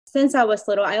Since I was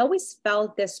little, I always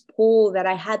felt this pull that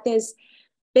I had this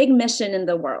big mission in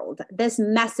the world, this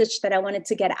message that I wanted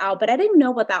to get out, but I didn't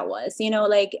know what that was.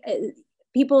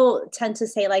 People tend to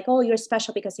say like, oh, you're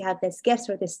special because you have these gifts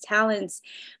or these talents,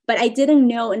 but I didn't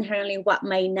know inherently what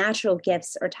my natural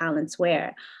gifts or talents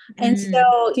were. And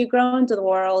so you grow into the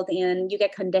world and you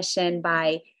get conditioned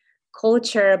by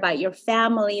culture, by your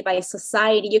family, by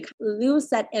society. You lose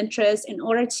that interest in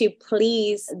order to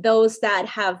please those that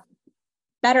have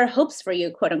better hopes for you,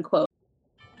 quote unquote.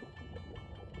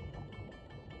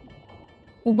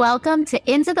 Welcome to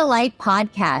Into the Light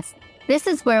podcast. This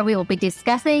is where we will be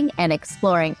discussing and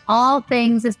exploring all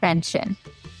things ascension.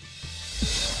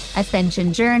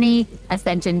 Ascension journey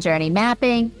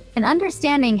mapping, and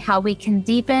understanding how we can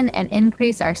deepen and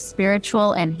increase our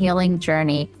spiritual and healing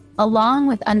journey, along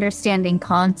with understanding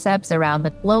concepts around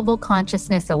the global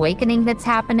consciousness awakening that's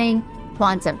happening,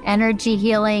 quantum energy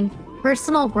healing,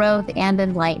 personal growth and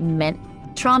enlightenment,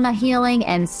 trauma healing,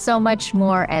 and so much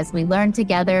more as we learn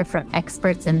together from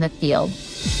experts in the field.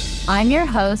 I'm your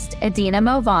host, Adina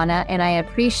Movana, and I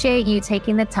appreciate you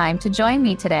taking the time to join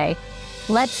me today.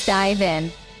 Let's dive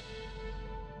in.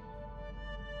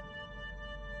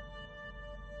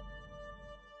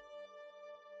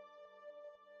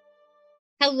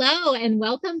 Hello, and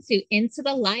welcome to Into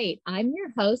the Light. I'm your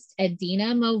host,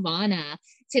 Adina Movana.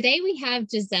 Today we have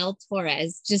Gissell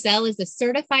Torres. Gissell is a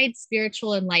certified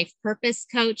spiritual and life purpose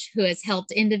coach who has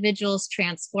helped individuals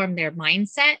transform their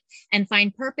mindset and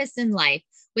find purpose in life.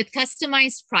 With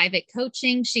customized private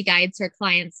coaching, she guides her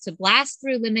clients to blast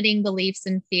through limiting beliefs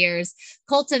and fears,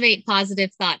 cultivate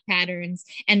positive thought patterns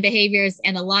and behaviors,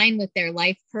 and align with their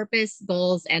life purpose,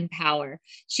 goals, and power.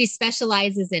 She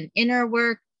specializes in inner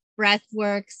work, breath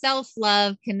work,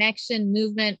 self-love, connection,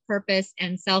 movement, purpose,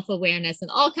 and self-awareness, and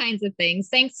all kinds of things.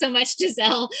 Thanks so much,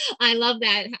 Gissell. I love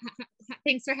that.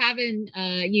 Thanks for having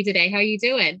you today. How are you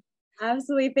doing?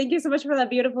 Absolutely. Thank you so much for that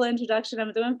beautiful introduction.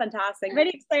 I'm doing fantastic. Very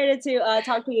excited to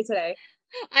talk to you today.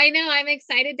 I know. I'm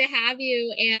excited to have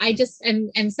you. And I just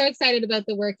am so excited about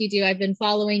the work you do. I've been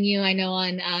following you, I know,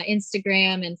 on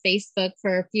Instagram and Facebook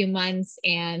for a few months,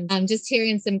 and I'm just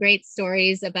hearing some great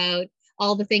stories about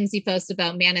all the things you post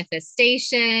about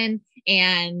manifestation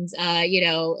and,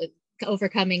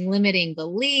 overcoming limiting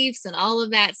beliefs and all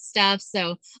of that stuff.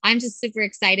 So I'm just super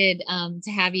excited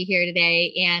to have you here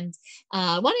today, and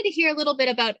wanted to hear a little bit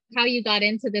about how you got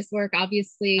into this work.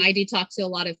 Obviously, I do talk to a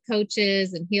lot of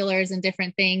coaches and healers and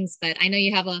different things, but I know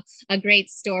you have a great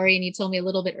story, and you told me a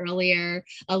little bit earlier,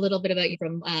 a little bit about you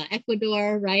from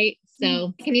Ecuador, right?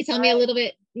 So can you tell me a little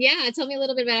bit? Yeah, tell me a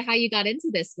little bit about how you got into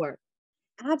this work.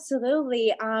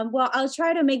 Absolutely. Well, I'll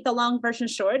try to make the long version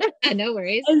short. No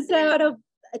worries. And so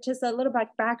just a little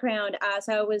background.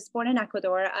 So I was born in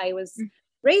Ecuador. I was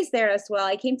raised there as well.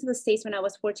 I came to the States when I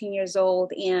was 14 years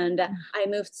old, and I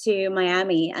moved to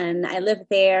Miami, and I lived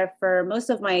there for most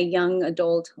of my young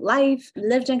adult life.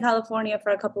 Lived in California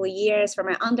for a couple of years for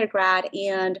my undergrad,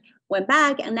 and went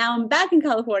back, and now I'm back in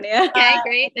California. Okay,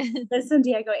 great. The San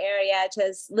Diego area,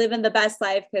 just living the best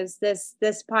life because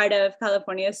this part of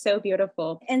California is so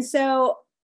beautiful. And so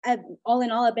all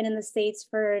in all, I've been in the States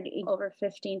for over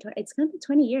 15, 20, it's going to be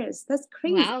 20 years. That's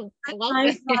crazy. Wow.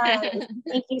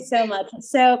 Thank you so much.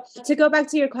 So to go back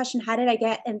to your question, how did I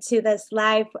get into this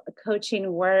life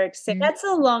coaching work? So that's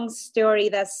a long story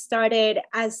that started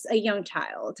as a young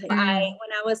child. When I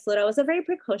was little, I was a very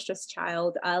precocious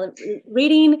child,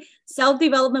 reading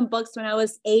self-development books when I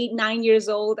was 8, 9 years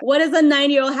old. What does a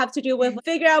 9-year-old have to do with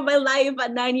figure out my life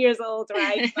at 9 years old,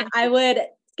 right? I would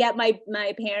get my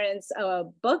parents'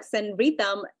 books and read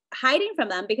them, hiding from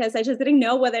them because I just didn't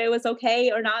know whether it was okay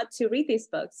or not to read these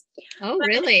books. Oh, but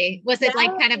really? Was it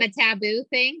like kind of a taboo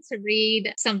thing to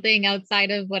read something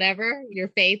outside of whatever, your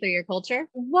faith or your culture?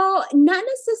 Well, not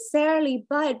necessarily,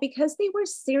 but because they were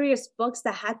serious books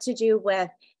that had to do with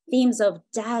themes of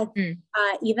death,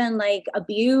 even like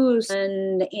abuse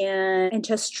and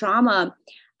just trauma.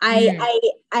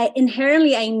 I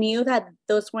inherently, I knew that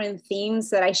those weren't themes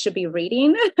that I should be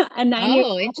reading.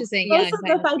 Interesting. Yeah. Also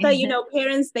the fact that,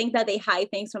 parents think that they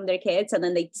hide things from their kids and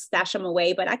then they stash them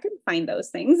away, but I couldn't find those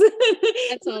things.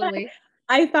 Totally.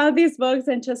 I found these books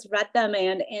and just read them.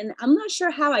 And I'm not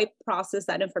sure how I processed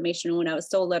that information when I was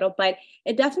so little, but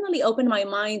it definitely opened my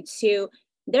mind to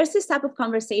there's this type of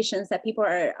conversations that people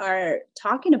are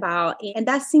talking about. And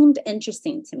that seemed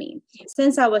interesting to me.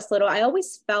 Since I was little, I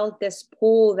always felt this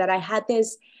pull that I had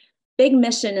this big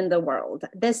mission in the world,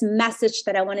 this message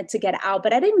that I wanted to get out,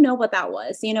 but I didn't know what that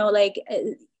was.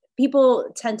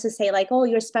 people tend to say like, oh,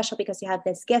 you're special because you have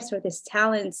this gifts or this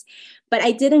talents, but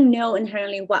I didn't know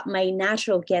inherently what my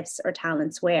natural gifts or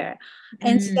talents were.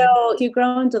 And so you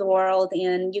grow into the world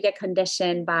and you get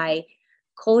conditioned by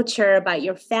culture, by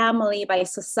your family, by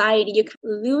society. You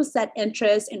lose that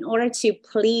interest in order to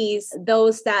please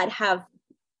those that have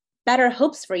better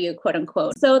hopes for you, quote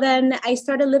unquote. So then I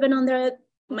started living under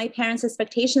my parents'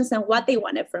 expectations and what they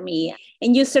wanted for me.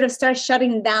 And you sort of start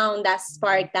shutting down that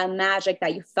spark, that magic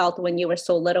that you felt when you were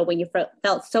so little, when you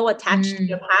felt so attached to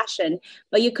your passion,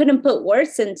 but you couldn't put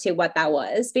words into what that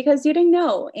was because you didn't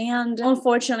know. And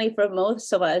unfortunately for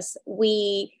most of us,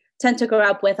 we tend to grow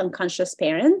up with unconscious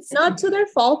parents, not to their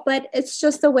fault, but it's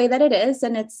just the way that it is.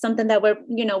 And it's something that we're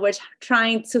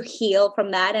trying to heal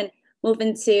from that and move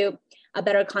into a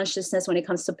better consciousness when it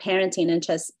comes to parenting and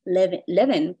just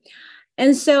living.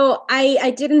 And so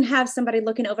I didn't have somebody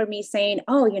looking over me saying,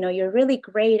 oh, you're really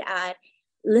great at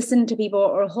listening to people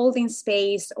or holding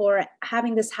space or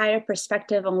having this higher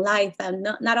perspective on life that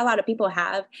not a lot of people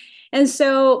have. And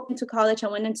so into college, I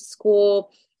went into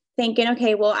school thinking,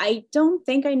 okay, well, I don't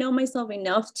think I know myself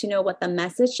enough to know what the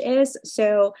message is.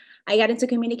 So I got into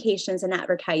communications and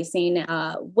advertising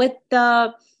with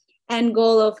the end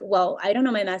goal of, well, I don't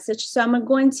know my message, so I'm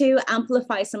going to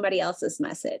amplify somebody else's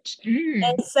message.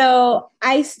 And so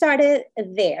I started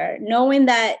there, knowing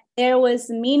that there was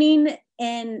meaning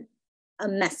in a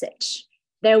message.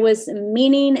 There was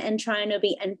meaning in trying to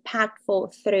be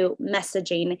impactful through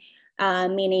messaging,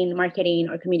 meaning marketing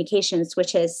or communications,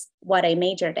 which is what I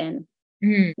majored in.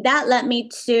 That led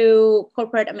me to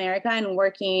corporate America and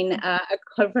working a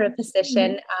corporate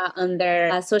position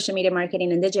under social media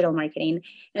marketing and digital marketing.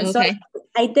 And so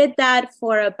I did that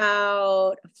for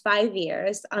about 5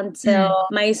 years until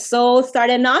my soul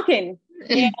started knocking.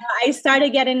 I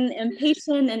started getting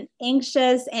impatient and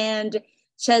anxious and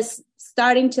just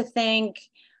starting to think,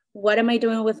 what am I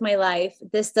doing with my life?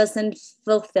 This doesn't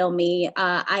fulfill me.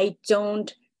 I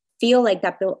don't feel like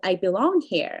that I belong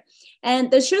here. And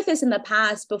the truth is, in the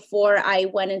past, before I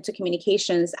went into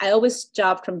communications, I always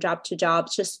jobbed from job to job,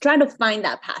 just trying to find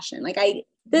that passion. Like I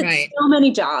did so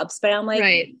many jobs, but I'm like,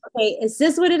 okay, is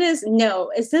this what it is?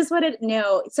 No. Is this what it?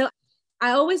 No. So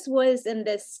I always was in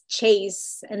this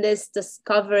chase and this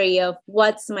discovery of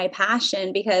what's my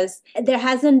passion, because there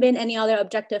hasn't been any other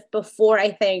objective before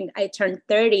I think I turned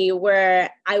 30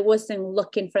 where I wasn't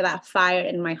looking for that fire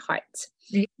in my heart.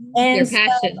 And your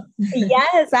passion. Yeah,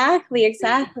 exactly.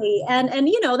 And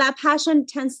that passion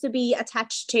tends to be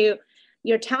attached to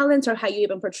your talents or how you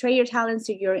even portray your talents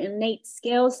or your innate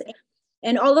skills.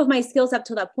 And all of my skills up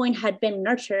to that point had been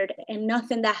nurtured and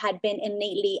nothing that had been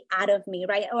innately out of me,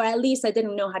 right? Or at least I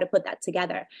didn't know how to put that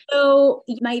together. So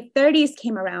my 30s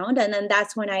came around, and then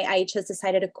that's when I just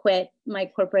decided to quit my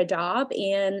corporate job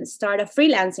and start a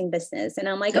freelancing business. And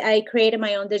I'm like, I created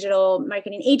my own digital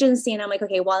marketing agency. And I'm like,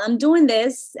 okay, while I'm doing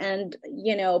this and,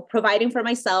 providing for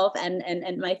myself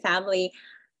and my family,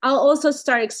 I'll also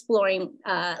start exploring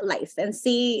life and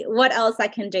see what else I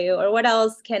can do or what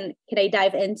else can I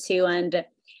dive into. And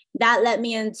that led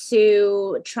me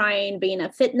into trying being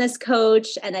a fitness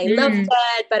coach. And I loved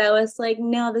it, but I was like,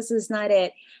 no, this is not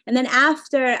it. And then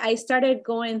after I started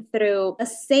going through the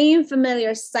same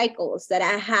familiar cycles that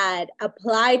I had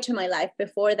applied to my life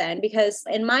before then, because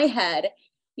in my head,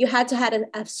 you had to have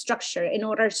a structure in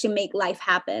order to make life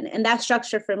happen. And that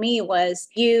structure for me was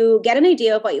you get an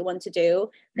idea of what you want to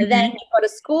do, then you go to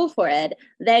school for it,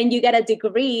 then you get a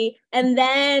degree, and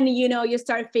then, you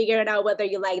start figuring out whether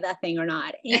you like that thing or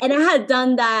not. And I had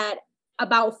done that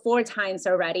about 4 times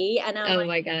already. And I'm like,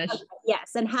 my gosh. Okay,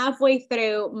 yes. And halfway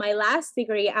through my last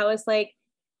degree, I was like,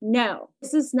 no,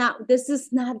 this is not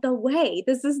the way.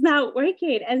 This is not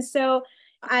working. And so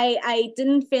I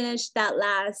didn't finish that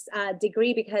last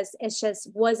degree because it just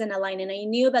wasn't aligning. I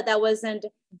knew that wasn't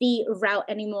the route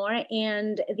anymore.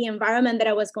 And the environment that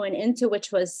I was going into,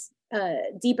 which was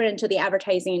deeper into the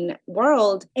advertising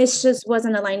world, it just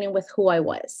wasn't aligning with who I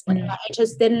was. I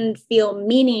just didn't feel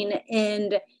meaning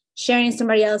in sharing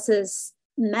somebody else's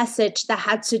message that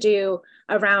had to do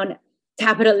around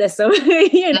capitalism.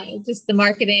 Just the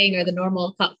marketing or the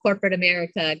normal corporate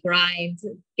America grind,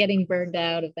 getting burned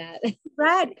out of that.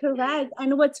 Correct.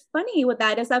 And what's funny with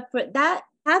that is that that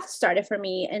path started for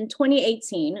me in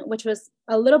 2018, which was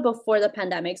a little before the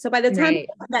pandemic. So by the time the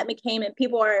pandemic came and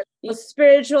people are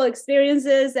spiritual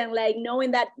experiences and like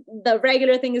knowing that the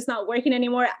regular thing is not working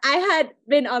anymore, I had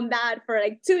been on that for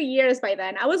like 2 years by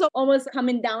then. I was almost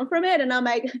coming down from it. And I'm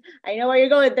like, I know what you're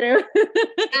going through.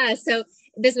 So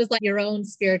this was like your own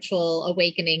spiritual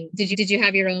awakening. Did you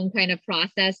have your own kind of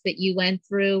process that you went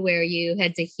through where you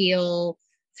had to heal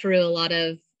through a lot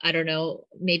of I don't know,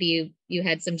 maybe you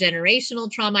had some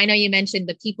generational trauma. I know you mentioned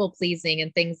the people pleasing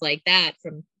and things like that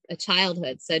from a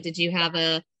childhood. So did you have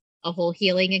a whole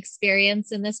healing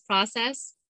experience in this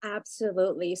process?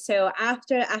 Absolutely. So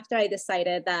after I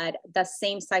decided that the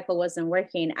same cycle wasn't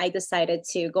working, I decided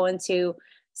to go into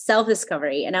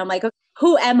self-discovery. And I'm like, okay,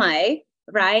 who am I?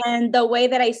 Right. And the way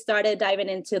that I started diving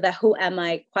into the who am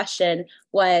I question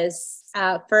was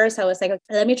first, I was like, okay,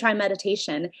 let me try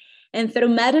meditation. And through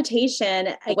meditation,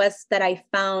 it was that I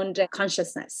found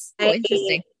consciousness. Oh,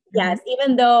 interesting. Yes,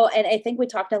 even though, and I think we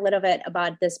talked a little bit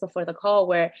about this before the call,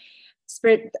 where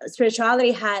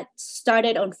spirituality had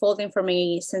started unfolding for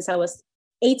me since I was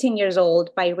 18 years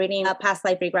old by reading past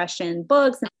life regression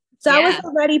books. So I was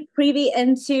already privy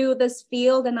into this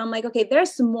field, and I'm like, okay,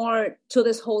 there's more to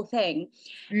this whole thing.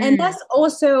 And that's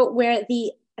also where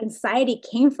the anxiety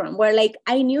came from, where like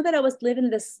I knew that I was living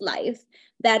this life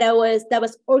that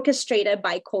was orchestrated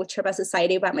by culture, by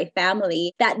society, by my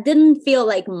family, that didn't feel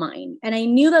like mine. And I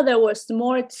knew that there was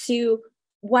more to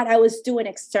what I was doing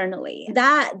externally.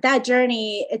 That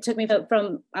journey, it took me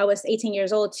from I was 18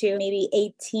 years old to maybe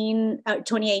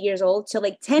 28 years old to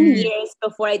like 10 years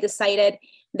before I decided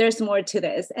there's more to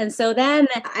this. And so then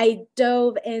I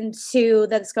dove into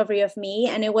the discovery of me,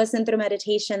 and it wasn't through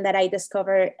meditation that I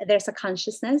discovered there's a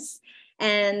consciousness.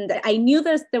 And I knew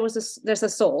there's a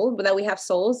soul, that we have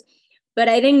souls, but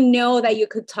I didn't know that you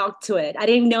could talk to it. I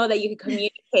didn't know that you could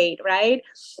communicate, right?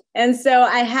 And so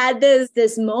I had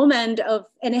this moment of,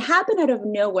 and it happened out of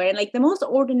nowhere in like the most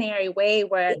ordinary way,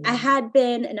 where I had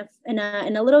been in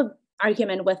a little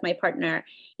argument with my partner,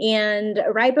 and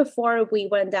right before we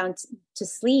went down to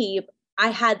sleep, I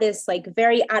had this like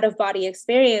very out of body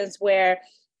experience where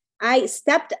I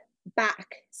stepped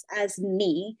back as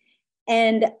me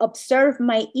and observed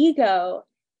my ego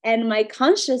and my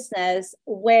consciousness,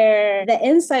 where the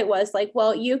insight was like,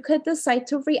 well, you could decide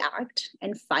to react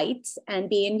and fight and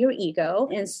be in your ego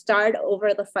and start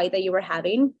over the fight that you were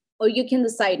having, or you can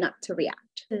decide not to react.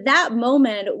 That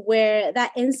moment where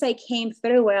that insight came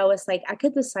through, where I was like, I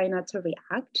could decide not to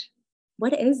react.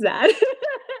 What is that?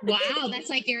 Wow, that's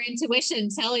like your intuition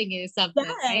telling you something,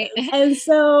 right? And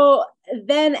so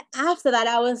then after that,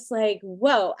 I was like,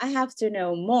 whoa, I have to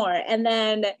know more. And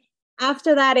then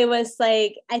after that, it was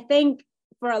like, I think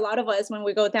for a lot of us, when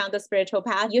we go down the spiritual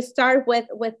path, you start with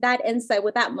that insight,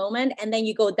 with that moment, and then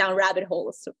you go down rabbit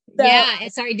holes. So, yeah.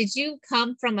 Sorry, did you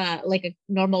come from a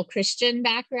normal Christian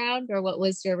background, or what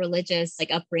was your religious like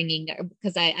upbringing?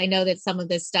 Because I know that some of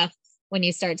this stuff, when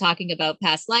you start talking about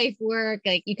past life work,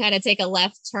 like you kind of take a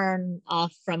left turn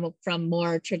off from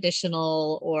more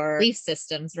traditional or belief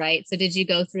systems, right? So did you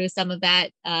go through some of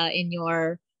that in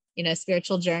your,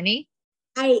 spiritual journey?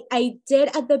 I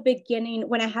did at the beginning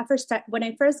when I first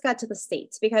got to the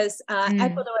States, because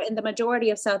Ecuador, in the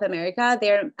majority of South America,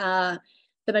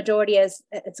 the majority it's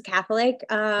a Catholic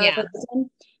religion.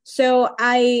 So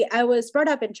I was brought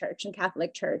up in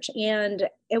Catholic church, and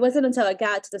it wasn't until I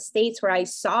got to the States where I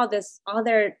saw this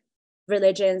other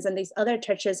religions and these other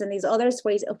churches and these other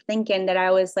ways of thinking that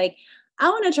I was like, I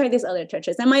want to try these other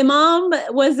churches. And my mom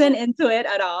wasn't into it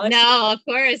at all. No, of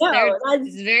course.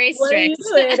 It's very strict.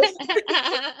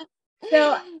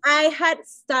 So I had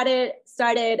started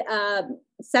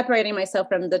separating myself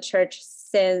from the church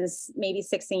since maybe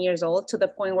 16 years old, to the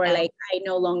point where like I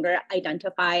no longer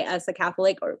identify as a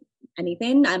Catholic or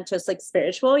anything. I'm just like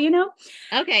spiritual,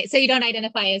 Okay. So you don't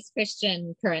identify as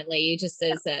Christian currently. You just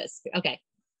okay.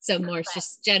 So more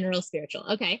just general spiritual.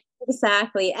 Okay.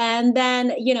 Exactly. And then,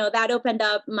 that opened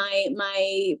up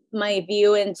my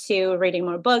view into reading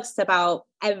more books about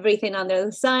everything under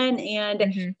the sun.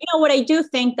 And, what I do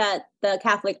think that the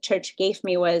Catholic Church gave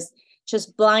me was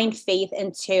just blind faith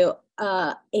into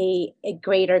a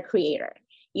greater creator,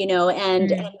 and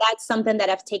that's something that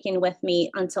I've taken with me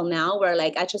until now, where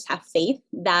like, I just have faith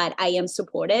that I am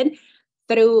supported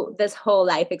through this whole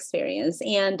life experience.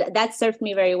 And that served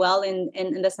me very well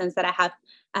in the sense that I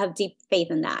have deep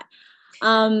faith in that.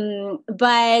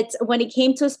 But when it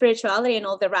came to spirituality and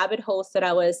all the rabbit holes that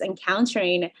I was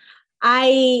encountering,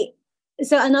 so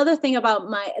another thing about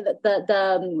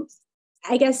the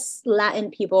I guess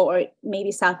Latin people, or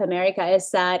maybe South America,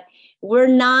 is that we're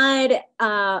not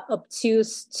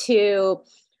obtuse to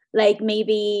like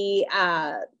maybe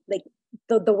like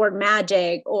the word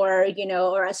magic, or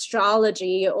or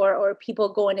astrology, or people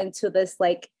going into this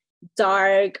like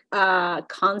dark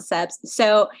concepts.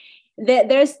 So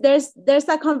there's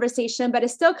that conversation, but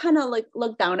it's still kind of like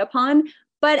looked down upon.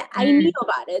 But I knew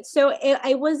about it, so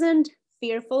I wasn't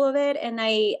fearful of it, and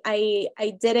I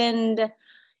didn't.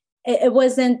 It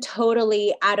wasn't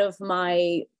totally out of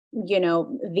my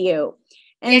view.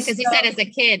 Yeah, And because you said as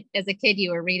a kid,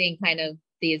 you were reading kind of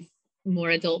these more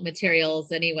adult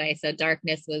materials anyway. So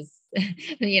darkness was,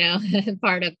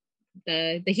 part of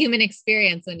the human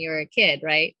experience when you were a kid,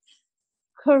 right?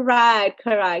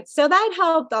 correct. So that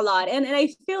helped a lot. And I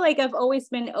feel like I've always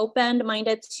been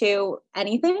open-minded to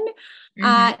anything.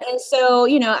 Mm-hmm. And so,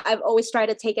 I've always tried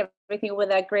to take everything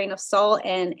with a grain of salt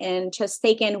and just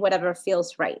take in whatever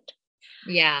feels right.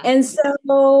 Yeah. And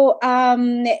so,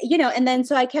 and then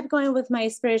so I kept going with my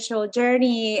spiritual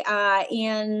journey,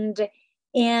 and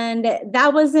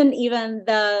that wasn't even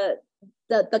the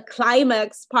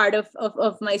climax part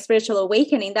of my spiritual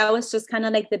awakening. That was just kind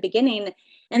of like the beginning.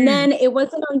 And then it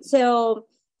wasn't until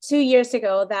 2 years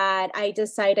ago that I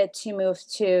decided to move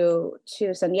to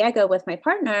San Diego with my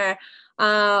partner,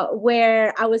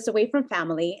 where I was away from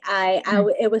family.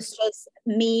 It was just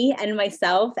me and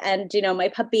myself, and my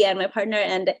puppy and my partner,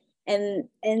 and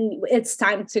it's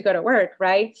time to go to work,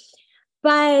 right?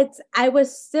 But I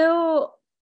was still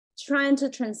trying to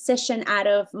transition out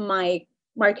of my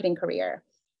marketing career,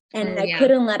 and I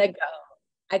couldn't let it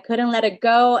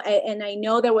go. And I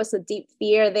know there was a deep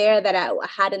fear there that I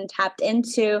hadn't tapped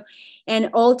into. And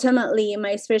ultimately,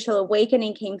 my spiritual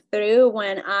awakening came through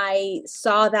when I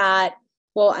saw that,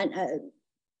 well,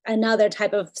 another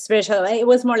type of spiritual, it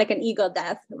was more like an ego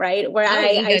death, right? Where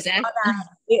I saw that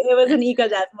it was an ego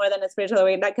death more than a spiritual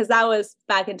awakening, because that was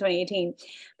back in 2018.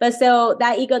 But so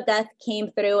that ego death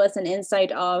came through as an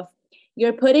insight of,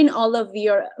 you're putting all of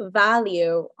your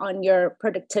value on your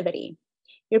productivity.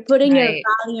 You're putting your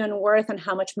value and worth on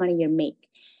how much money you make.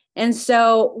 And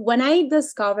so when I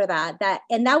discovered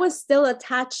and that was still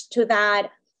attached to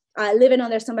that, living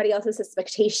under somebody else's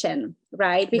expectation,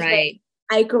 right? Because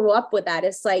I grew up with that.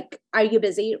 It's like, are you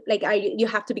busy? Like, you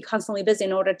have to be constantly busy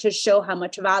in order to show how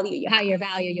much value you have. Your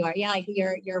value you are. Yeah. Like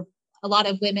you're a lot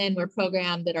of women were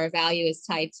programmed that our value is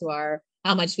tied to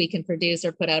how much we can produce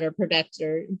or put out or product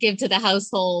or give to the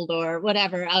household or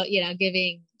whatever,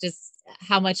 giving just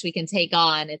how much we can take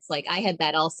on. It's like, I had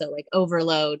that also, like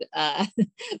overload,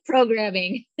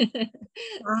 programming.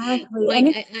 Exactly.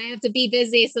 Like I have to be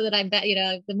busy so that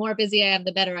the more busy I am,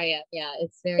 the better I am. Yeah.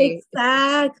 It's very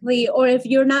exactly. Or if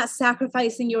you're not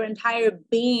sacrificing your entire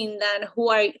being, then who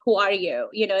are you?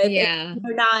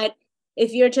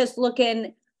 If you're just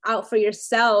looking out for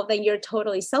yourself, then you're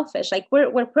totally selfish. Like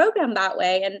we're programmed that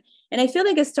way. And I feel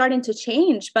like it's starting to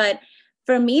change. But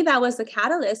for me, that was the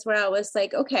catalyst where I was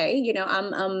like, okay,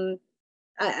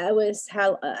 I was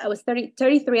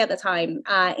 33 at the time.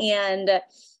 And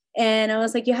I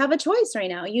was like, you have a choice right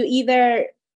now. You either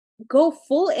go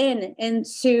full in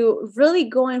into really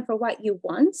going for what you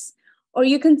want, or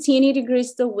you continue to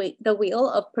grease the wheel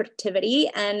of productivity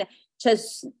and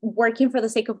just working for the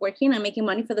sake of working and making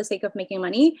money for the sake of making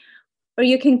money. Or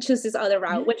you can choose this other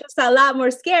route, which is a lot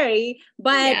more scary,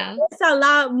 but it's a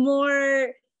lot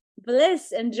more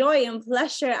bliss and joy and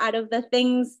pleasure out of the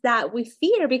things that we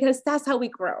fear, because that's how we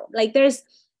grow. Like there's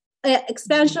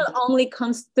expansion only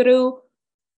comes through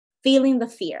feeling the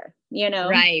fear,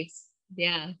 Right.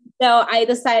 Yeah. So I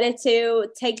decided to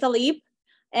take the leap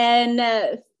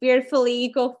and fearfully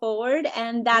go forward.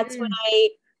 And that's when I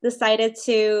decided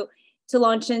to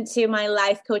launch into my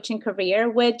life coaching career,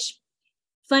 which,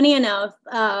 funny enough,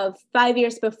 5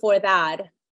 years before that,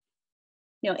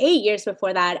 8 years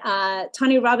before that,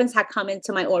 Tony Robbins had come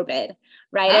into my orbit,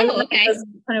 right? Oh, okay.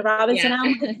 Tony Robbins, and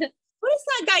I'm like, what is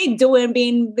that guy doing,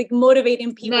 being like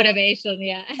motivating people? Motivation,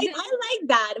 yeah. I like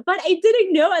that, but I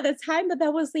didn't know at the time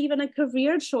that was even a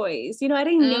career choice. I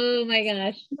didn't know. Oh my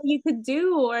gosh, what you could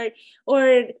do,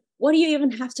 or what do you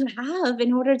even have to have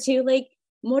in order to like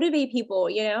motivate people,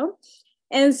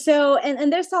 And so,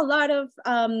 and there's a lot of,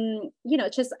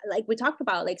 just like we talked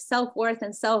about, like self-worth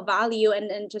and self-value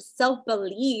and just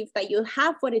self-belief that you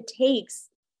have what it takes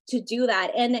to do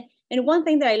that. And one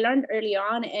thing that I learned early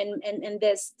on in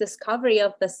this discovery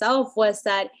of the self was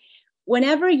that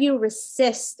whenever you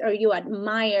resist or you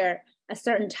admire a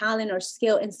certain talent or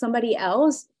skill in somebody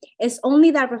else, it's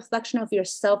only that reflection of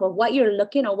yourself, of what you're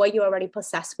looking or what you already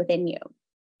possess within you.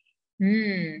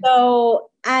 So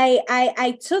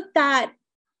I took that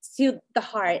to the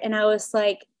heart, and I was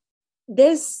like,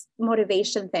 this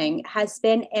motivation thing has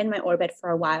been in my orbit for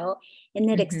a while, and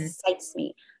it excites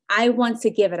me. I want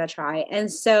to give it a try.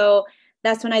 And so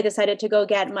that's when I decided to go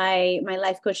get my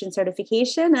life coaching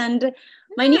certification, and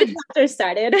my new chapter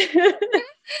started.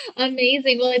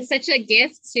 Amazing. Well, it's such a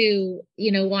gift to,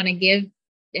 want to give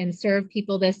and serve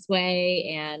people this way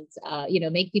and,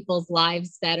 make people's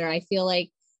lives better. I feel like,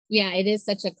 it is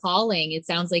such a calling. It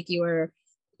sounds like you were,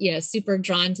 super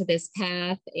drawn to this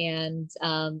path, and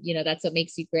that's what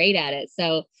makes you great at it.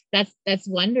 So that's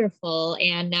wonderful.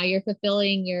 And now you're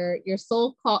fulfilling your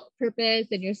purpose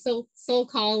and your soul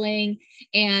calling.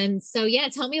 And so, yeah,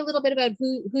 tell me a little bit about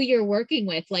who you're working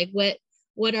with. Like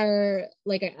what are,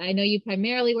 like, I know you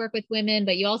primarily work with women,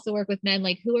 but you also work with men.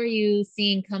 Like, who are you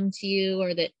seeing come to you,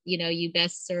 or that, you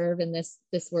best serve in this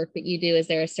work that you do? Is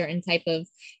there a certain type of,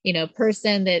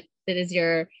 person that is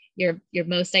your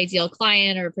most ideal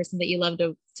client, or a person that you love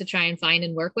to try and find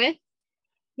and work with?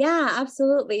 Yeah,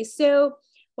 absolutely. So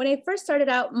when I first started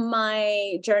out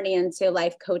my journey into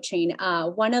life coaching,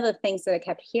 one of the things that I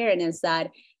kept hearing is that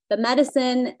the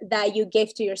medicine that you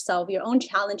gave to yourself, your own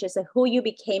challenges, and who you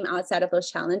became outside of those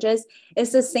challenges,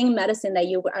 is the same medicine that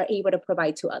you are able to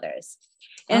provide to others.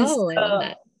 And I love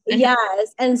that.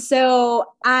 Yes. And so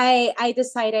I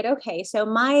decided, okay, so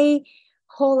my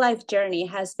whole life journey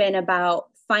has been about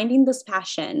finding this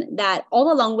passion that all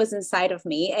along was inside of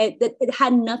me. It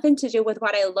had nothing to do with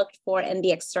what I looked for in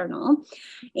the external,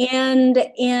 and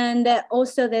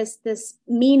also this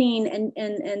meaning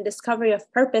and discovery of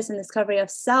purpose and discovery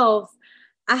of self.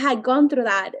 I had gone through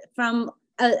that from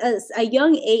a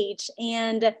young age,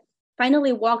 and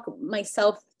finally walked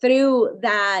myself through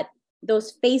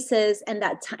those phases and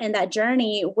that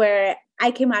journey, where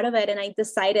I came out of it and I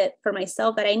decided for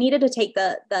myself that I needed to take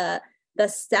the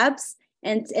steps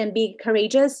and be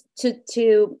courageous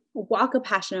to walk a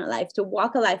passionate life, to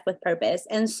walk a life with purpose.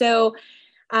 And so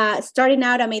starting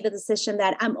out, I made the decision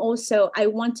that I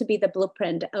want to be the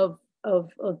blueprint of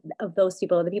those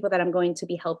people, the people that I'm going to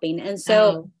be helping. And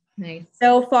so nice.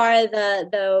 So far,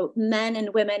 the men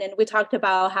and women, and we talked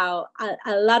about how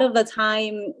a lot of the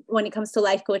time when it comes to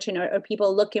life coaching or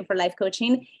people looking for life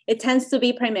coaching, it tends to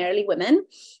be primarily women.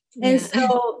 And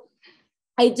so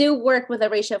I do work with a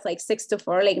ratio of like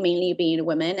 6-4, like mainly being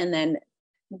women. And then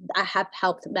I have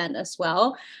helped men as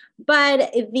well.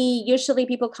 But usually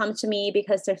people come to me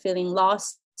because they're feeling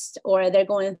lost, or they're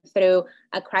going through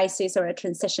a crisis or a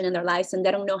transition in their lives, and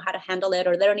they don't know how to handle it,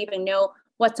 or they don't even know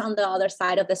what's on the other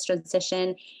side of this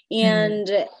transition. And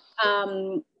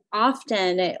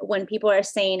often when people are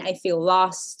saying, I feel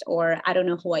lost, or I don't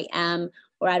know who I am,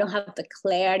 or I don't have the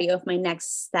clarity of my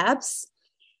next steps,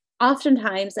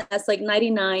 oftentimes, that's like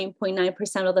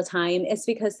 99.9% of the time, it's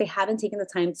because they haven't taken the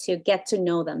time to get to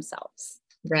know themselves.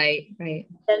 Right. The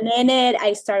minute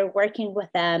I start working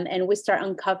with them and we start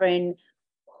uncovering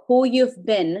who you've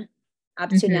been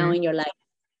up to now in your life,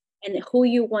 and who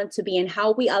you want to be, and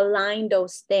how we align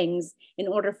those things in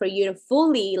order for you to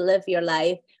fully live your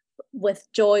life with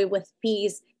joy, with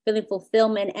peace, feeling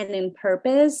fulfillment, and in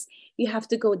purpose, you have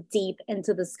to go deep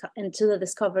into the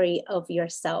discovery of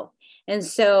yourself. And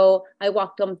so I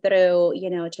walked them through,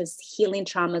 just healing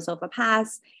traumas of the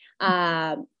past,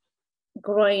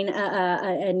 growing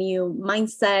a new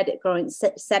mindset,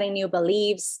 setting new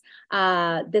beliefs,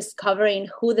 discovering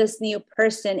who this new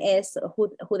person is,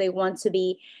 who they want to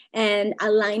be, and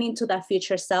aligning to that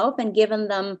future self, and giving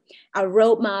them a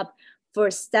roadmap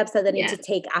for steps that they need to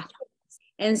take afterwards.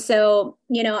 And so,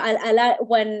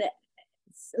 when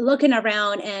looking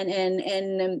around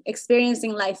and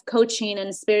experiencing life coaching and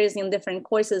experiencing different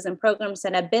courses and programs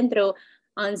that I've been through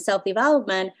on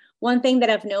self-development, one thing that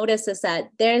I've noticed is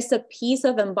that there's a piece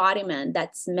of embodiment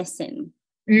that's missing.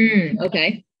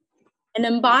 Okay. And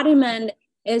embodiment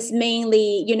is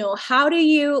mainly, how do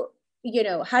you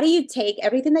take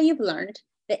everything that you've learned,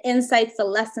 the insights, the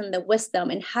lesson, the wisdom,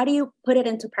 and how do you put it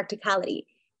into practicality,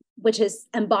 which is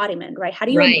embodiment, right? How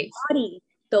do you embody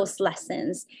those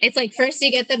lessons? It's like, first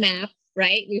you get the map,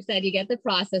 right? You said you get the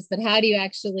process, but how do you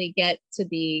actually get to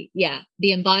the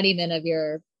embodiment of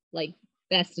your like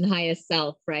best and highest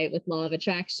self, right? With law of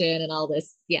attraction and all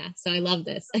this. Yeah. So I love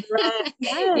this. Right.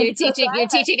 Yes, you're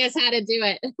teaching us how to do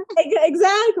it.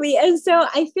 Exactly. And so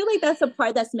I feel like that's the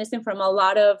part that's missing from a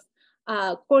lot of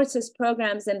courses,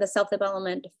 programs in the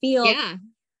self-development field,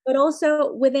 but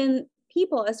also within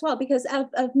people as well, because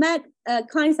I've met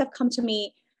clients that have come to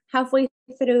me halfway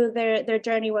through their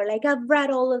journey, where like, I've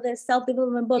read all of this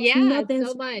self-development books,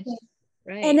 so much.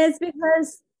 Right. And it's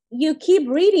because you keep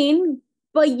reading,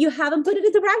 but you haven't put it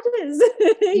into practice.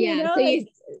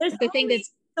 There's the thing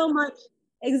that's so much.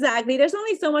 Exactly. There's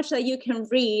only so much that you can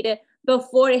read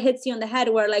before it hits you on the head,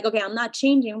 where like, okay, I'm not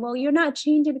changing. Well, you're not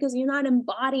changing because you're not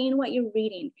embodying what you're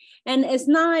reading. And it's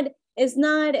not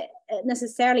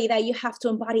necessarily that you have to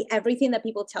embody everything that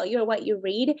people tell you or what you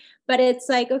read, but it's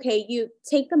like, okay, you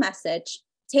take the message,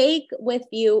 take with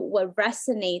you what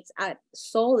resonates at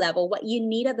soul level, what you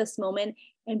need at this moment,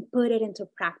 and put it into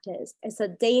practice. It's a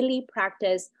daily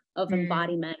practice of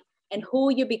embodiment. and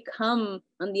who you become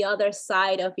on the other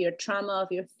side of your trauma,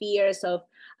 of your fears, of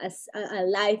a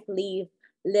life live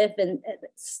and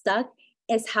stuck,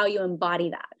 is how you embody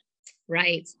that.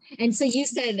 Right. And so you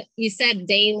said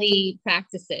daily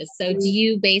practices. So do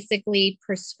you basically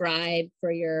prescribe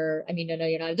for your, I mean, I know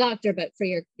you're not a doctor, but for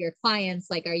your clients,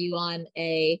 like, are you on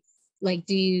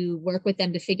do you work with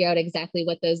them to figure out exactly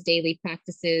what those daily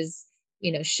practices,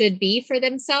 should be for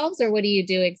themselves, or what do you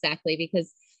do exactly?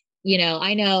 Because,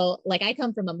 I know, like, I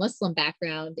come from a Muslim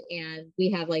background, and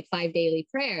we have like 5 daily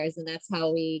prayers, and that's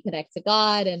how we connect to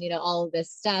God, and, all of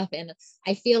this stuff. And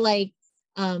I feel like,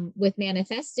 with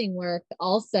manifesting work,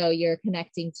 also you're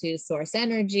connecting to source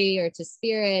energy or to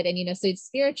spirit, and so it's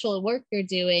spiritual work you're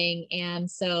doing.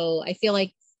 And so I feel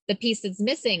like the piece that's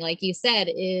missing, like you said,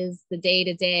 is the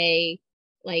day-to-day,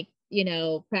 like,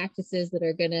 practices that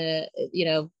are gonna,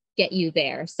 get you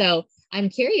there. So I'm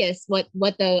curious, what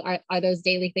are those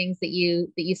daily things that you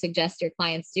suggest your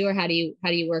clients do, or how do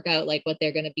you work out like what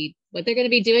they're going to be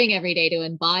doing every day to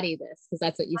embody this? Because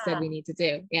that's what you said we need to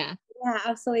do. Yeah. Yeah,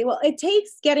 absolutely. Well, it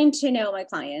takes getting to know my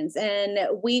clients, and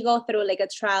we go through like a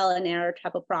trial and error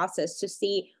type of process to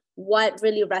see what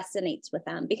really resonates with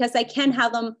them, because I can't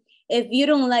have them, if you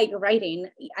don't like writing,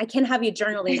 I can have you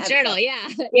journaling. Journal, yeah.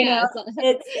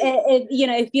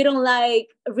 If you don't like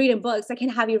reading books, I can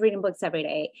have you reading books every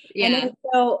day. Yeah. And then,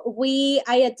 so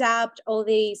I adapt all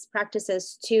these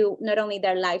practices to not only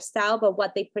their lifestyle, but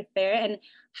what they prefer and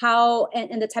how,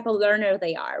 and the type of learner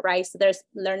they are, right? So there's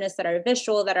learners that are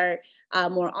visual, that are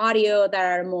more audio,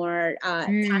 that are more,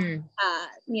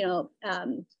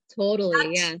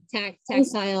 totally. Yeah.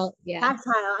 Tactile. Yeah.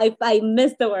 Tactile. I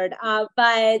missed the word.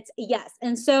 But yes.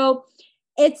 And so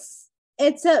it's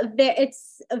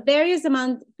various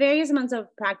amounts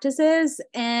of practices,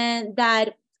 and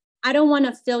that I don't want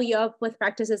to fill you up with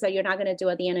practices that you're not going to do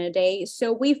at the end of the day.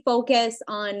 So we focus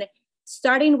on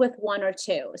starting with 1 or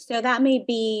 2. So that may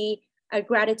be a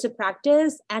gratitude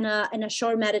practice and a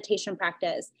short meditation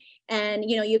practice. And,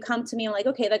 you come to me and like,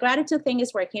 okay, the gratitude thing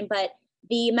is working, but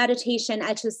the meditation,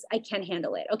 I can't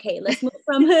handle it. Okay, let's move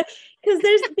from, because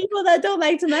there's people that don't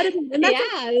like to meditate. And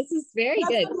this is very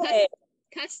good. Okay.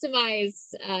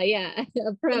 Customized,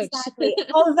 approach. Exactly.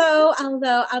 Although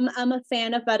I'm a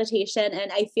fan of meditation,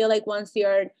 and I feel like once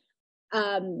you're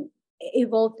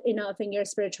evolved enough in your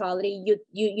spirituality,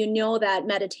 you know that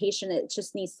meditation, it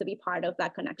just needs to be part of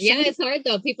that connection. Yeah, it's hard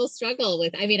though. People struggle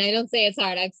with, I mean, I don't say it's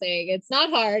hard, I'm saying it's not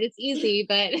hard, it's easy,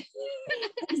 but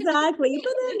exactly.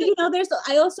 But then,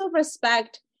 I also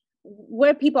respect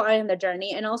where people are in their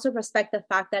journey, and also respect the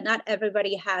fact that not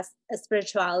everybody has a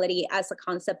spirituality as a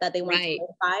concept that they want to live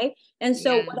by. And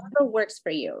so whatever works for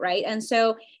you, right? And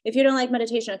so if you don't like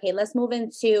meditation, okay, let's move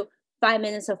into 5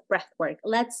 minutes of breath work.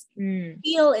 Let's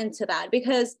feel into that,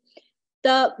 because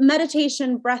the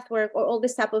meditation, breath work, or all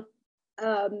this type of,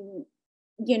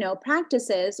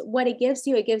 practices, what it gives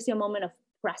you a moment of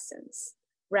presence,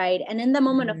 right? And in the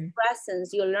moment of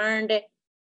presence, you learn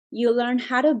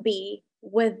how to be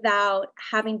without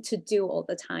having to do all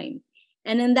the time.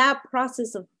 And in that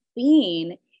process of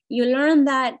being, you learn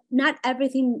that not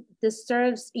everything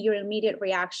deserves your immediate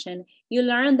reaction. You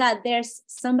learn that there's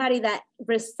somebody that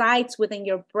resides within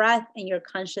your breath and your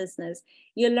consciousness.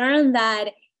 You learn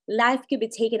that life could be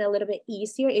taken a little bit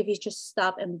easier if you just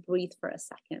stop and breathe for a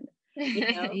second.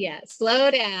 Yeah, slow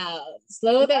down,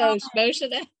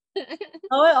 motion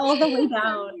all the way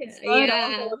down. All the way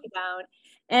down.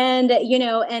 And,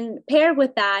 and paired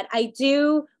with that, I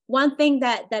do one thing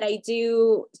that I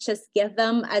do just give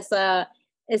them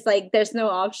it's like, there's no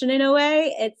option in a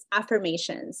way. It's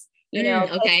affirmations,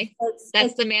 okay.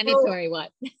 That's the mandatory one.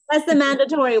 That's the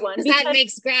mandatory one. That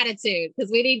makes gratitude,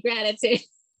 because we need gratitude.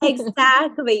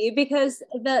 Exactly. Because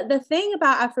the thing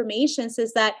about affirmations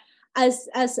is that as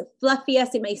fluffy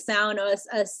as it may sound, or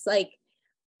as like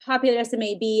popular as it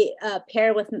may be,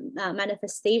 paired with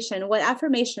manifestation, what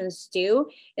affirmations do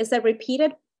is a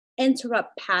repeated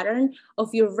interrupt pattern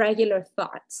of your regular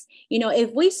thoughts.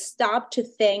 If we stop to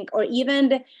think, or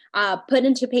even put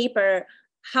into paper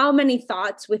how many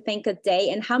thoughts we think a day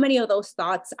and how many of those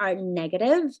thoughts are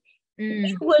negative,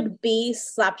 we would be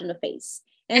slapped in the face.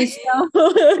 And so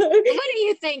what are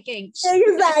you thinking?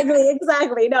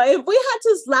 Exactly. No, if we had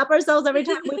to slap ourselves every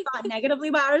time we thought negatively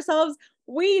about ourselves,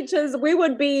 we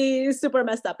would be super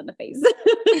messed up in the face.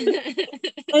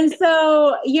 And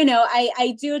so,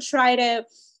 I do try to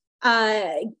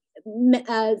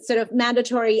sort of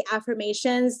mandatory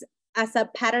affirmations as a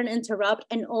pattern interrupt,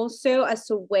 and also as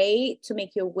a way to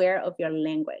make you aware of your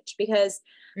language, because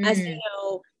as you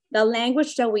know, the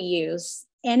language that we use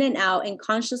in and out, and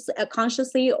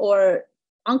consciously or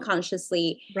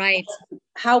unconsciously, right,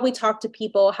 how we talk to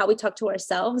people, how we talk to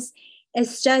ourselves.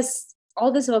 It's just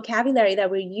all this vocabulary that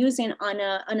we're using on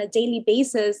a daily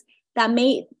basis that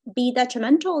may be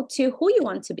detrimental to who you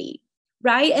want to be.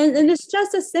 Right. And it's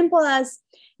just as simple as,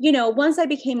 once I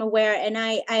became aware and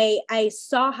I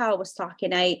saw how I was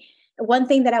talking, one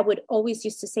thing that I would always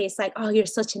used to say is like, oh, you're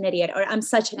such an idiot, or I'm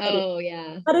such an idiot. Oh,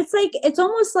 yeah. But it's like, it's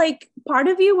almost like part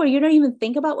of you where you don't even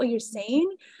think about what you're saying.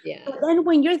 Yeah. But then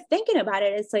when you're thinking about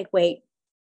it, it's like, wait,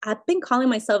 I've been calling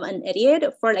myself an idiot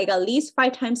for like at least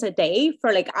 5 times a day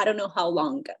for like, I don't know how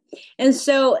long. And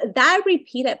so that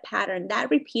repeated pattern, that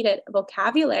repeated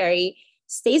vocabulary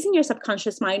stays in your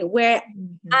subconscious mind where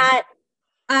at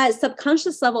a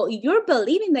subconscious level, you're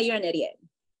believing that you're an idiot,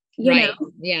 you know?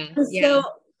 Yeah. And so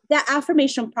that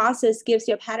affirmation process gives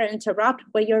you a pattern interrupt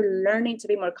where you're learning to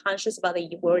be more conscious about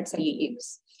the words that you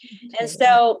use. And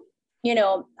so,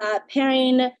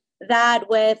 pairing that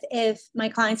with, if my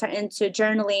clients are into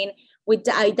journaling,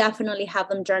 I definitely have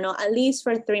them journal at least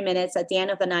for 3 minutes at the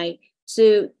end of the night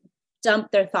to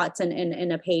dump their thoughts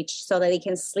in a page so that they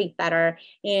can sleep better.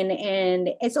 And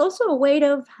it's also a way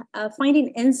of finding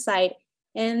insight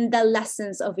in the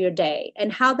lessons of your day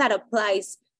and how that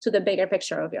applies to the bigger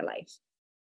picture of your life.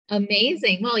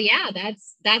 Amazing. Well, yeah,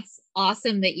 that's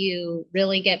awesome that you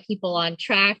really get people on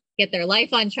track, get their life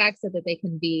on track so that they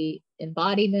can be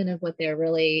embodiment of what they're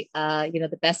really,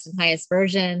 the best and highest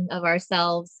version of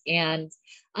ourselves. And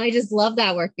I just love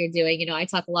that work you're doing. I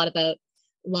talk a lot about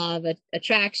law of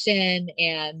attraction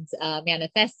and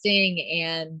manifesting,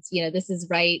 and this is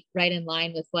right in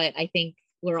line with what I think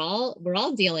we're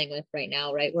all dealing with right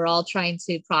now, right? We're all trying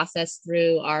to process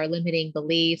through our limiting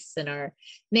beliefs and our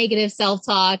negative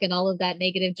self-talk and all of that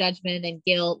negative judgment and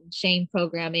guilt and shame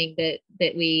programming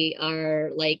that we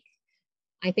are like,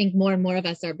 I think more and more of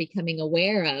us are becoming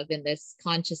aware of in this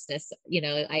consciousness.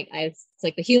 It's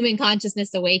like the human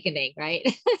consciousness awakening, right?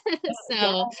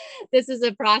 So this is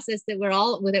a process that we're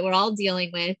all dealing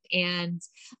with, and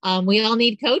we all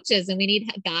need coaches and we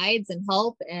need guides and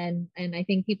help, and I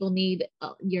think people need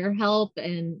your help.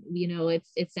 And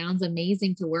it sounds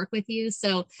amazing to work with you.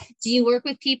 So do you work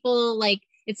with people like?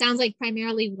 It sounds like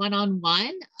primarily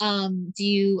one-on-one. Do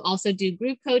you also do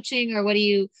group coaching, or what are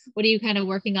you kind of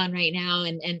working on right now?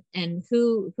 And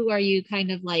who are you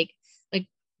kind of like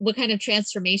what kind of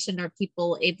transformation are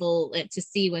people able to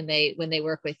see when they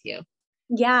work with you?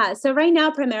 Yeah. So right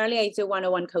now, primarily I do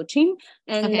one-on-one coaching,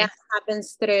 and that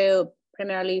happens through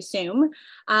primarily Zoom.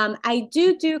 I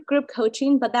do group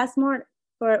coaching, but that's more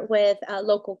with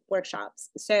local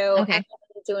workshops. So I'm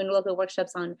doing local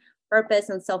workshops on purpose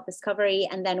and self-discovery.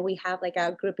 And then we have like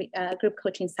a group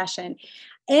coaching session.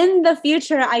 In the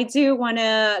future, I do want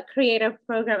to create a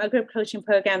group coaching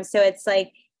program. So it's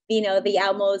like, the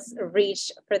utmost reach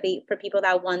for people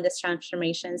that want these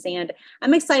transformations. And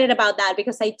I'm excited about that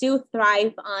because I do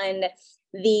thrive on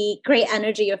the great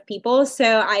energy of people. So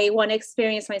I want to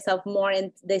experience myself more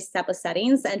in this type of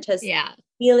settings and just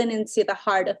feeling into the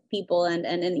heart of people.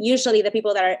 And usually the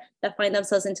people that find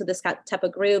themselves into this type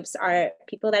of groups are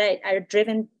people that are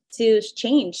driven to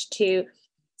change, to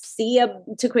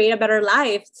create a better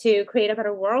life, to create a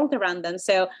better world around them.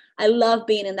 So I love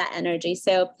being in that energy.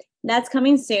 So that's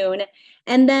coming soon.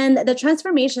 And then the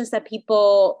transformations that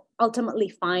people ultimately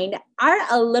find are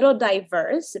a little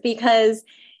diverse because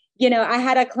I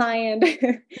had a client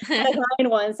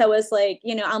once that was like,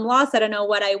 I'm lost. I don't know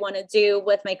what I want to do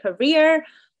with my career.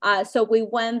 So we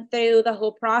went through the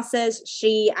whole process.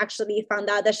 She actually found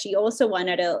out that she also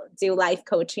wanted to do life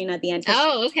coaching at the end.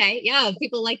 Oh, okay. Yeah.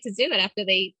 People like to do it after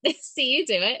they see you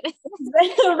do it.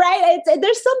 Right.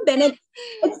 There's something.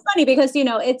 It's funny because,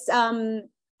 it's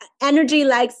energy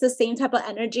likes the same type of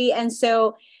energy. And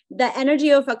so the energy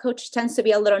of a coach tends to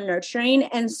be a little nurturing.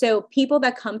 And so people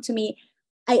that come to me,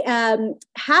 I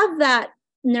have that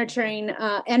nurturing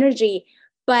energy,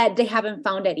 but they haven't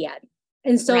found it yet.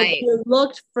 And so they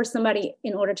looked for somebody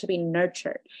in order to be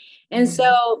nurtured. And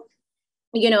so,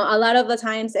 a lot of the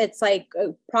times it's like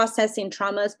processing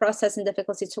traumas, processing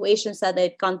difficult situations that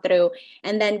they've gone through,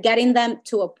 and then getting them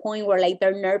to a point where like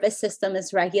their nervous system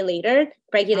is regulated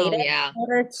in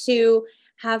order to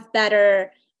have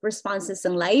better responses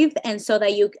in life. And so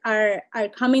that you are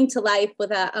coming to life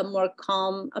with a more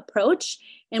calm approach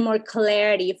and more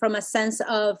clarity from a sense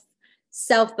of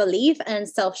self-belief and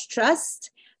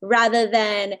self-trust, rather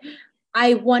than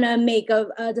I want to make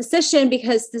a decision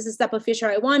because this is the type of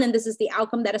future I want and this is the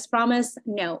outcome that is promised.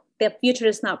 No, the future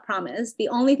is not promised. The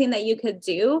only thing that you could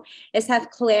do is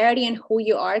have clarity in who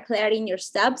you are, clarity in your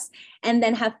steps, and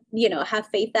then have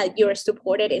faith that you're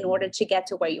supported in order to get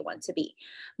to where you want to be.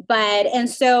 And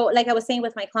so, like I was saying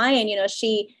with my client,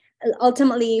 she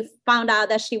ultimately found out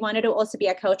that she wanted to also be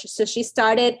a coach. So she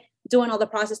started doing all the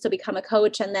process to become a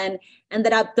coach, and then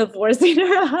ended up divorcing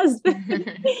her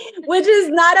husband, which is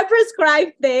not a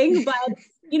prescribed thing, but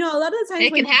a lot of the times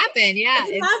it can happen. Yeah.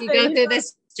 You go through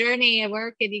this journey at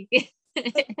work and you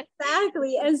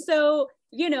exactly. And so,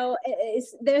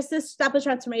 there's this type of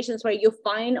transformations where you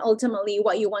find ultimately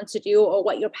what you want to do or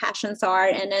what your passions are.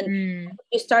 And then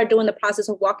you start doing the process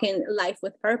of walking life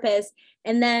with purpose.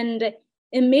 And then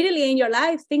immediately in your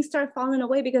life, things start falling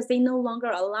away because they no longer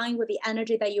align with the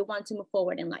energy that you want to move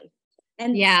forward in life.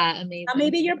 And amazing.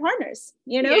 Maybe your partners,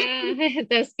 Yeah,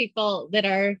 those people that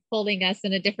are holding us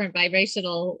in a different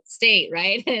vibrational state,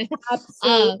 right?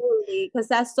 Absolutely, because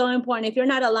that's so important. If you're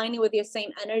not aligning with your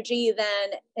same energy,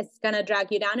 then it's going to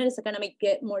drag you down, and it's going to make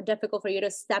it more difficult for you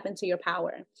to step into your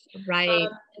power. Right.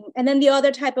 And then the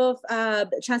other type of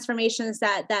transformations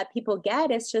that people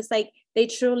get is just like they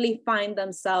truly find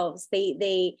themselves.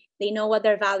 They know what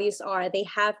their values are. They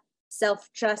have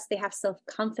self-trust, they have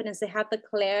self-confidence, they have the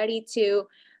clarity to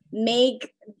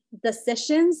make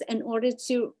decisions in order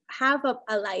to have a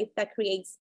life that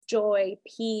creates joy,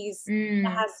 peace,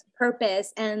 that has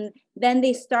purpose. And then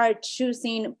they start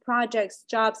choosing projects,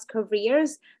 jobs,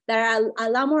 careers that are a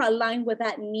lot more aligned with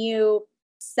that new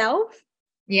self.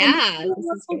 Yeah.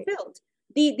 Fulfilled.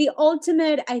 The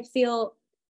ultimate, I feel,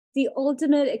 the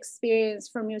ultimate experience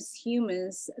for most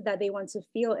humans that they want to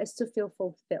feel is to feel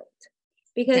fulfilled.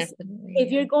 Because if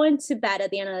you're going to bed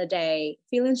at the end of the day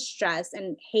feeling stressed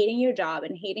and hating your job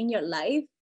and hating your life,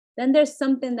 then there's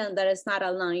something then that is not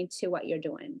aligned to what you're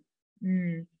doing.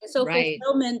 So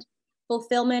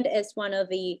fulfillment is one of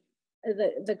the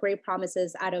great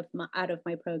promises out of my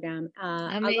program.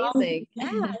 Amazing.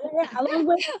 Along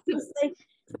with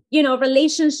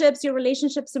relationships, your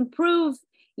relationships improve,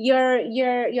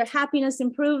 your happiness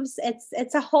improves.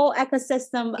 It's a whole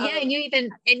ecosystem. And you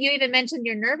even mentioned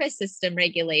your nervous system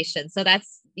regulation. So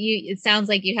that's it sounds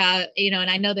like you have, and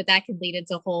I know that can lead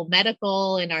into whole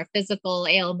medical and our physical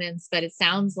ailments, but it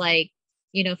sounds like,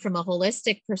 from a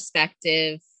holistic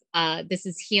perspective, this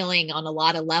is healing on a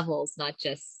lot of levels, not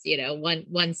just,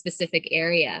 one specific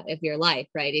area of your life,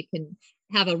 right? It can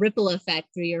have a ripple effect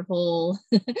through your whole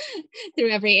through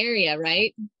every area,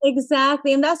 right?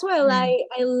 Exactly. And that's why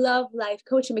I love life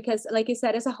coaching, because like you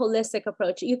said, it's a holistic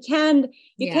approach. You can't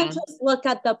just look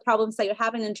at the problems that you're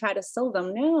having and try to solve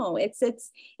them. No, it's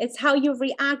how you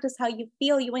react, it's how you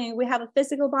feel. We have a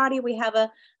physical body, we have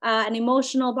an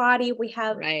emotional body, we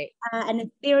have an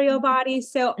ethereal body.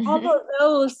 So all of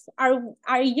those are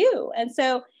you. And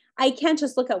so I can't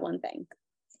just look at one thing.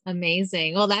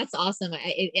 Amazing. Well, that's awesome.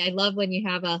 I love when you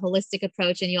have a holistic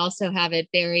approach and you also have it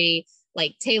very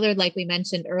tailored, like we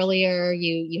mentioned earlier.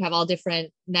 You have all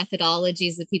different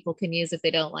methodologies that people can use if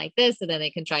they don't like this, and then they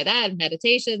can try that,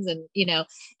 meditations and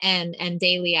and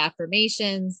daily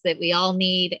affirmations that we all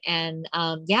need. And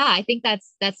I think that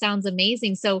sounds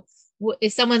amazing. So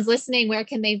if someone's listening, where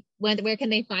can they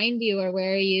find you, or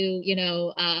where are you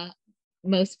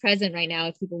most present right now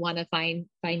if people want to find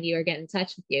you or get in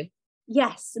touch with you?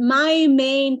 Yes, my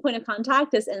main point of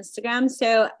contact is Instagram.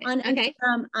 So on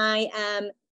Instagram, I am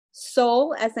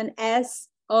Soul, as an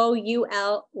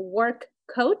SOUL work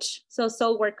coach. So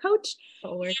Soul Work Coach.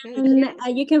 And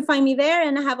you can find me there,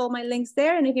 and I have all my links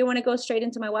there. And if you want to go straight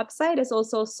into my website, it's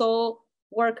also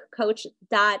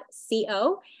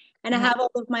soulworkcoach.co. And I have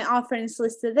all of my offerings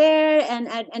listed there, and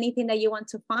anything that you want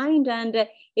to find. And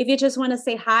if you just want to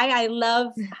say hi, I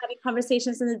love having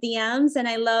conversations in the DMs, and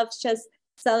I love just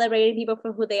celebrating people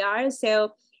for who they are.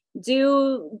 So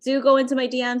do go into my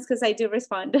DMs, because I do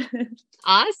respond.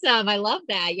 Awesome. I love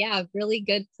that. Yeah. Really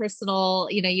good personal,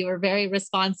 you were very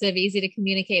responsive, easy to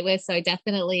communicate with. So I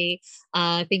definitely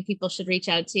think people should reach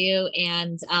out to you.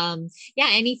 And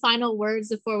any final words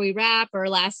before we wrap, or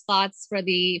last thoughts for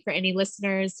any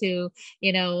listeners who,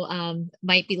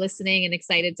 might be listening and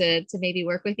excited to maybe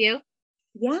work with you?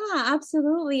 Yeah,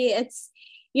 absolutely. It's,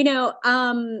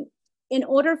 in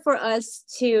order for us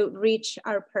to reach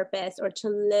our purpose or to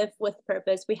live with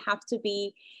purpose, we have to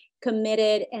be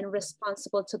committed and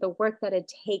responsible to the work that it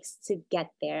takes to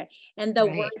get there. And the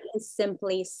work is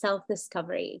simply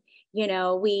self-discovery.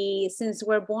 Since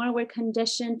we're born, we're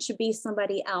conditioned to be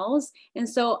somebody else. And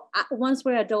so once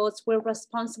we're adults, we're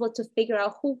responsible to figure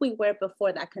out who we were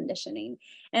before that conditioning.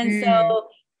 And so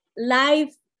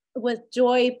life with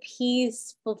joy,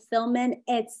 peace, fulfillment,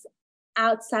 it's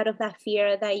outside of that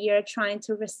fear that you're trying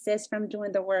to resist from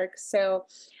doing the work. So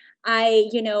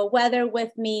whether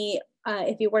with me,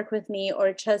 if you work with me,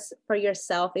 or just for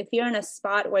yourself, if you're in a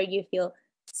spot where you feel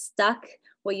stuck,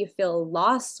 where you feel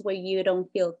lost, where you don't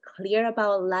feel clear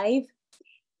about life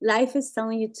is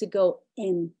telling you to go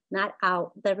in not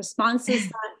out. The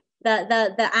responses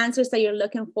the answers that you're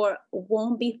looking for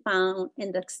won't be found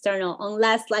in the external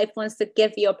unless life wants to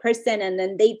give you a person and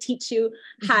then they teach you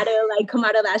how to like come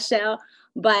out of that shell.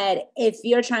 But if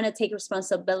you're trying to take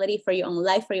responsibility for your own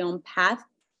life, for your own path,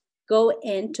 go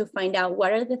in to find out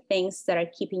what are the things that are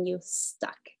keeping you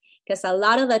stuck. Because a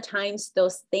lot of the times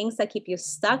those things that keep you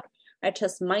stuck are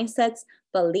just mindsets,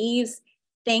 beliefs,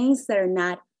 things that are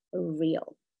not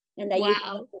real. And that you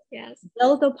can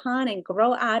build upon and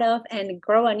grow out of and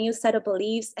grow a new set of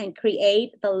beliefs and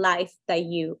create the life that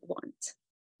you want.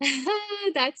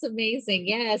 That's amazing.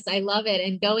 Yes, I love it.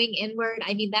 And going inward,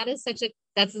 I mean, that is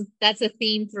that's a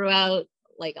theme throughout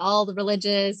like all the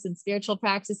religious and spiritual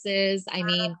practices. I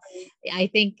mean, I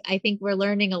think we're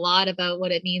learning a lot about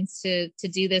what it means to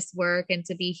do this work and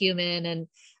to be human and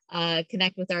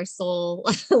connect with our soul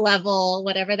level,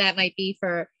 whatever that might be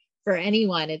for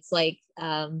anyone. It's like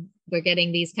we're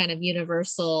getting these kind of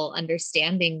universal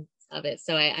understanding of it.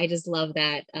 So I just love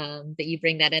that that you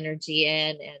bring that energy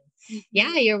in. And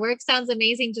yeah, your work sounds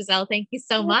amazing, Gissell. Thank you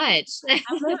so much.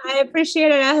 I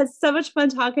appreciate it. I had so much fun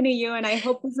talking to you, and I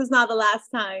hope this is not the last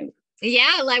time.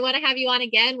 Yeah, I want to have you on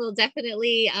again. We'll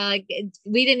definitely,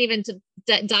 we didn't even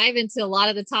dive into a lot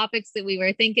of the topics that we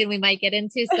were thinking we might get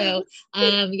into. So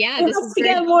yeah, this is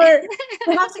great.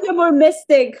 We have to get more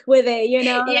mystic with it, you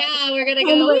know? Yeah, we're going to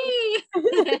go.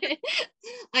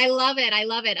 I love it. I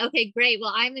love it. Okay, great.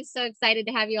 Well, I'm so excited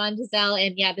to have you on, Gissell.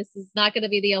 And yeah, this is not going to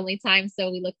be the only time. So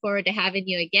we look forward to having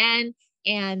you again.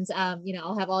 And,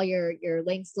 I'll have all your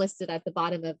links listed at the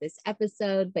bottom of this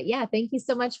episode. But yeah, thank you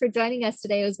so much for joining us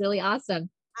today. It was really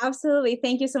awesome. Absolutely.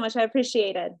 Thank you so much. I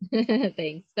appreciate it.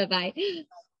 Thanks. Bye-bye.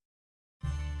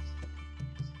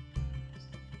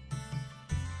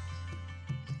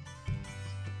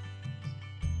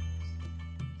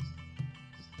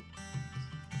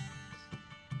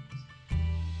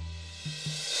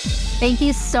 Thank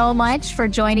you so much for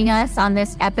joining us on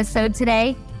this episode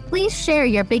today. Please share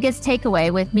your biggest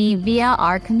takeaway with me via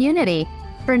our community.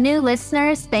 For new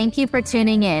listeners, thank you for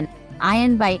tuning in. I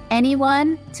invite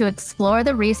anyone to explore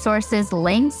the resources,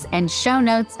 links, and show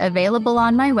notes available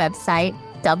on my website,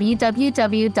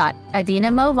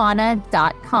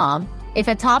 www.adinamovana.com. If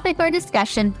a topic or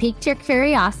discussion piqued your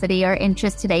curiosity or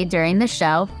interest today during the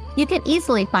show, you can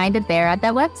easily find it there at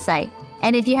that website.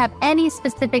 And if you have any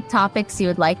specific topics you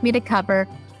would like me to cover,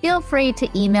 feel free to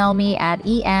email me at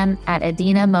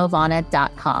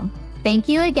em@adinamovana.com. Thank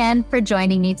you again for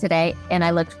joining me today, and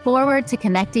I look forward to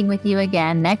connecting with you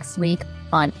again next week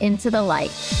on Into the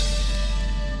Light.